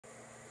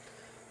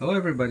Hello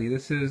everybody,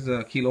 this is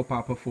Kilo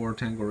Papa 4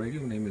 Tango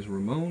Radio. My name is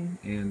Ramon,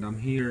 and I'm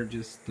here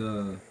just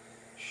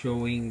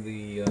showing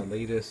the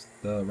latest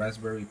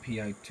Raspberry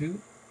PI2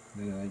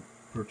 that I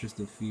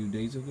purchased a few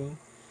days ago.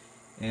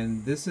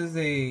 And this is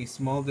a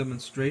small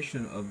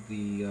demonstration of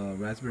the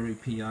Raspberry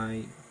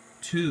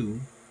PI2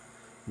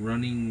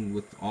 running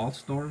with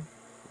All-Star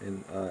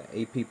and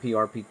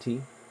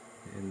APP-RPT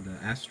and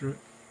Asterisk.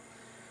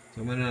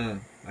 So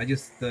I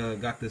just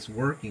got this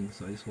working,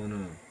 so I just want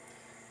to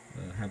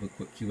have a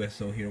quick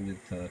QSO here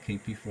with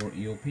KP4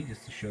 EOP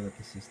just to show that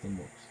the system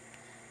works.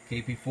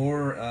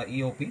 KP4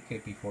 EOP,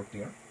 KP4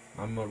 TR.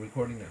 I'm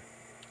recording now.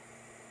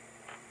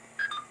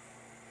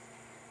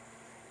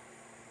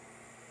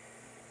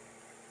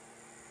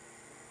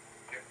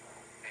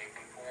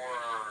 KP4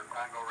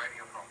 Tango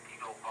Radio from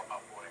Kilo Papa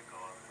 4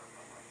 from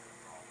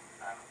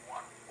San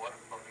Juan,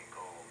 Puerto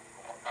Rico.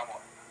 ¿Cómo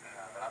estamos?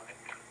 Adelante.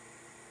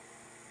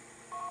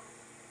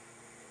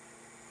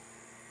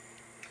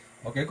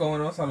 Okay,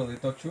 going on,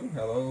 saludito Chu.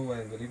 Hello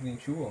and good evening,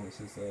 Chu. This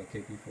is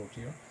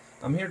KP4TR.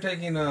 I'm here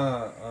taking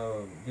a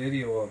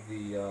video of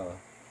the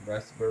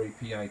Raspberry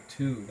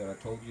PI2 that I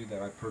told you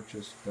that I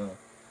purchased a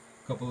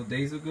couple of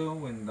days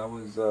ago, and I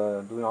was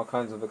doing all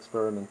kinds of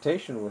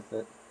experimentation with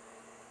it,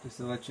 just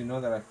to let you know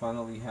that I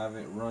finally have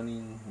it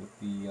running with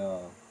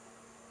the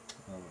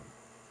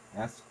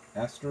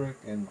Asterisk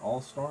and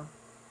All-Star.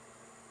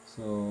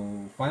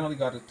 So finally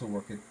got it to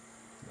work. A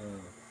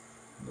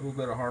little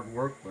bit of hard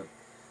work, but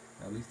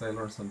at least I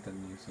learned something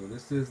new. So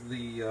this is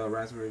the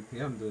Raspberry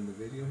Pi. I'm doing the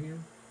video here,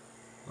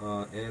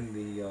 and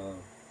the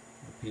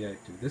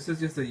PI2. This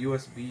is just a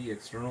USB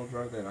external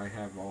drive that I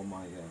have all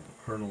my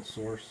kernel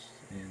source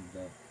and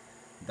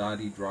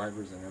DADI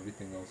drivers and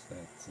everything else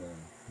that's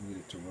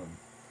needed to run.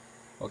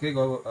 Okay,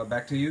 go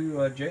back to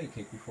you, Jay,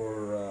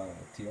 KP4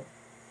 TR.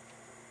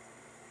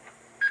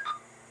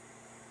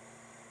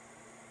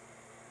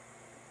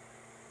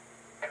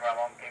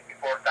 Ramon,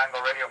 KP4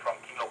 Tango Radio from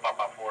Kilo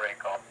Papa 4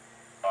 Echo.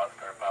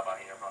 Oscar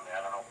Papa here from the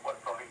island of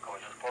Puerto Rico,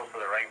 just close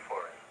to the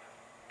rainforest.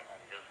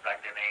 And just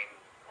like the name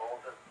told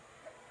us,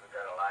 we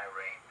got a light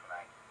rain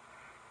tonight.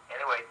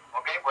 Anyway,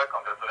 okay, well,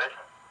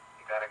 congratulations.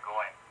 You got it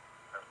going.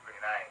 That's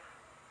pretty nice.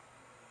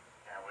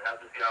 And we have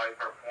to see how it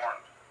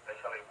performs,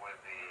 especially with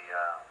the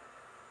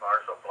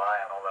power supply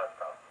and all that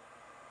stuff.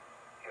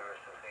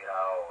 Curious to see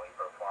how it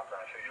performs.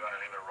 I'm sure you're going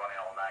to leave it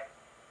running all night.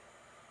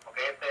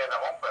 Okay,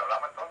 Ramón, pues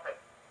hablamos entonces.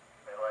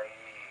 Verlo ahí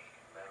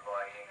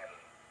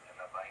en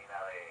la página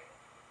de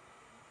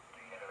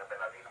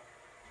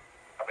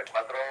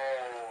PI2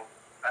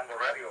 Tango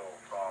Radio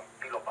from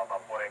Kilo Papa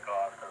 4 Echo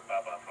Oscar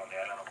Papa from the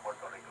island of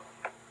Puerto Rico.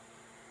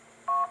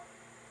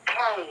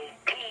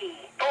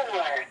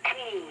 KP4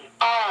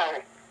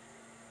 TR.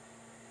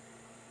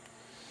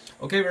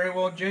 Okay, very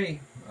well, Jay.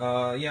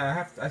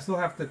 Yeah, I still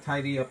have to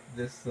tidy up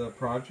this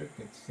project.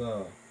 It's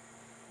a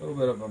little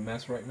bit of a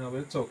mess right now, but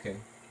it's okay.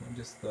 I'm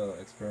just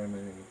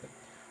experimenting with it.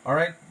 All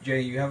right,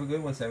 Jay, you have a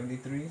good one.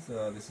 73s.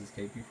 This is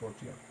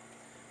KP4TR.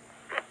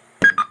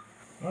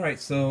 All right,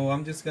 so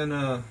I'm just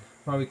gonna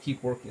probably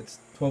keep working. It's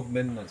 12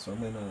 midnight, so I'm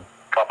gonna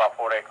Papa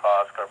 4 Echo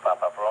Oscar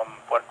Papa from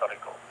Puerto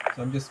Rico.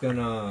 So I'm just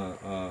gonna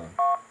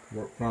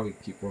probably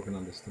keep working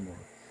on this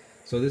tomorrow.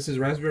 So this is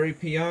Raspberry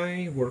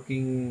Pi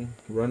running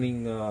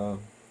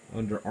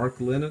under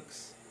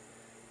Archlinux,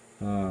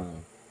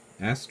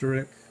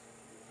 Asterisk,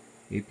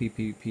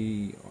 APP-RPT,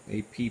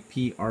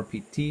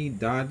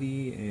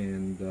 DADI,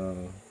 and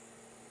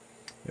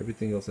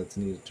everything else that's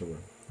needed to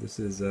run. This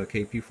is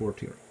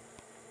KP4TR.